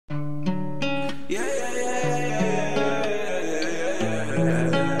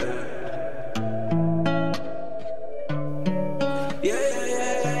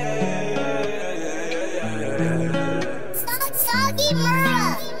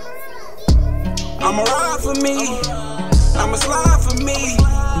I'ma ride for me, I'ma slide for me.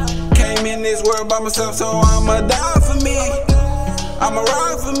 Came in this world by myself, so I'ma die for me. I'ma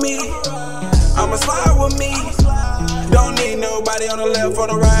ride for me, I'ma slide with me. Don't need nobody on the left or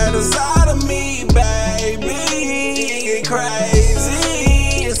the right side of me, baby. Get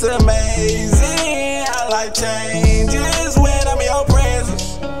crazy, it's amazing. I like changes when I'm in your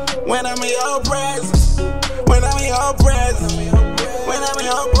presence. When I'm in your presence. When I'm in your presence. When I'm in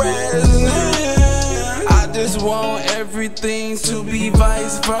your presence. I just want everything to be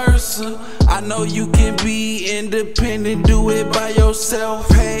vice versa. I know you can be independent, do it by yourself.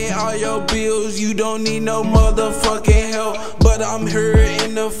 Pay all your bills, you don't need no motherfucking help. But I'm here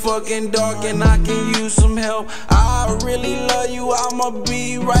in the fucking dark and I can use some help. I really love you, I'ma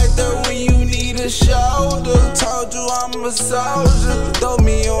be right there when you need a shoulder. Told you I'm a soldier, throw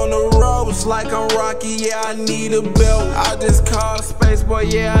me on the ropes like I'm Rocky, yeah I need a belt. I just called Space Boy,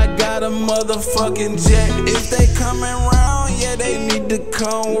 yeah I got a motherfucking jet. If they coming round, yeah they need to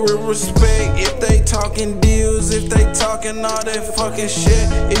come with respect. If they talking deals, if they talking all that fucking shit.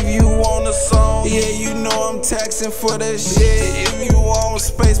 If you want a song, yeah you know I'm taxing for that shit. If you want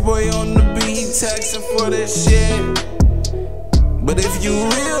Space Boy on the beat, taxing for that shit. But if you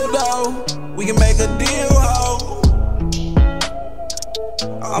real though, we can make a deal, ho.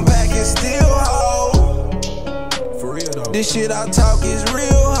 I'm packing still, ho. For real though. This shit I talk is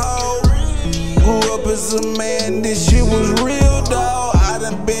real, ho. Grew up as a man, this shit was real, though. I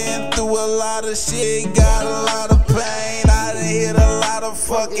done been through a lot of shit, got a lot of pain. I done hit a lot of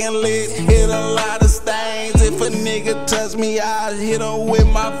fucking licks, hit a lot of stains. If a nigga touch me, I hit him with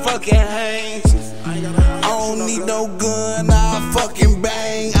my fucking hands. I don't need no gun, I fucking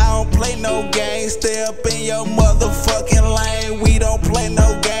bang. I don't play no games, stay up in your motherfucking lane. We don't play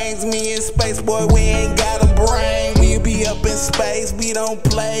no games, me and Space Boy, we ain't got a brain. We be up in space, we don't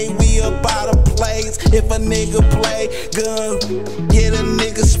play, we up out of place. If a nigga play gun, get a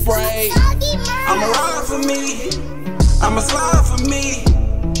nigga sprayed. I'ma ride for me, I'ma slide for me.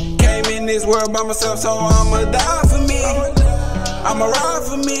 Came in this world by myself, so I'ma die for me. I'ma ride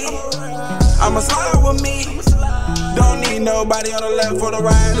for me, I'ma slide with me. Don't need nobody on the left or the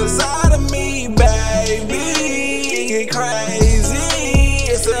right side of me, baby. Get crazy,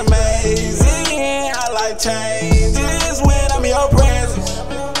 it's amazing. I like changes when I'm in your presence.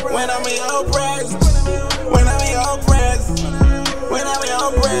 When I'm in your presence. When I'm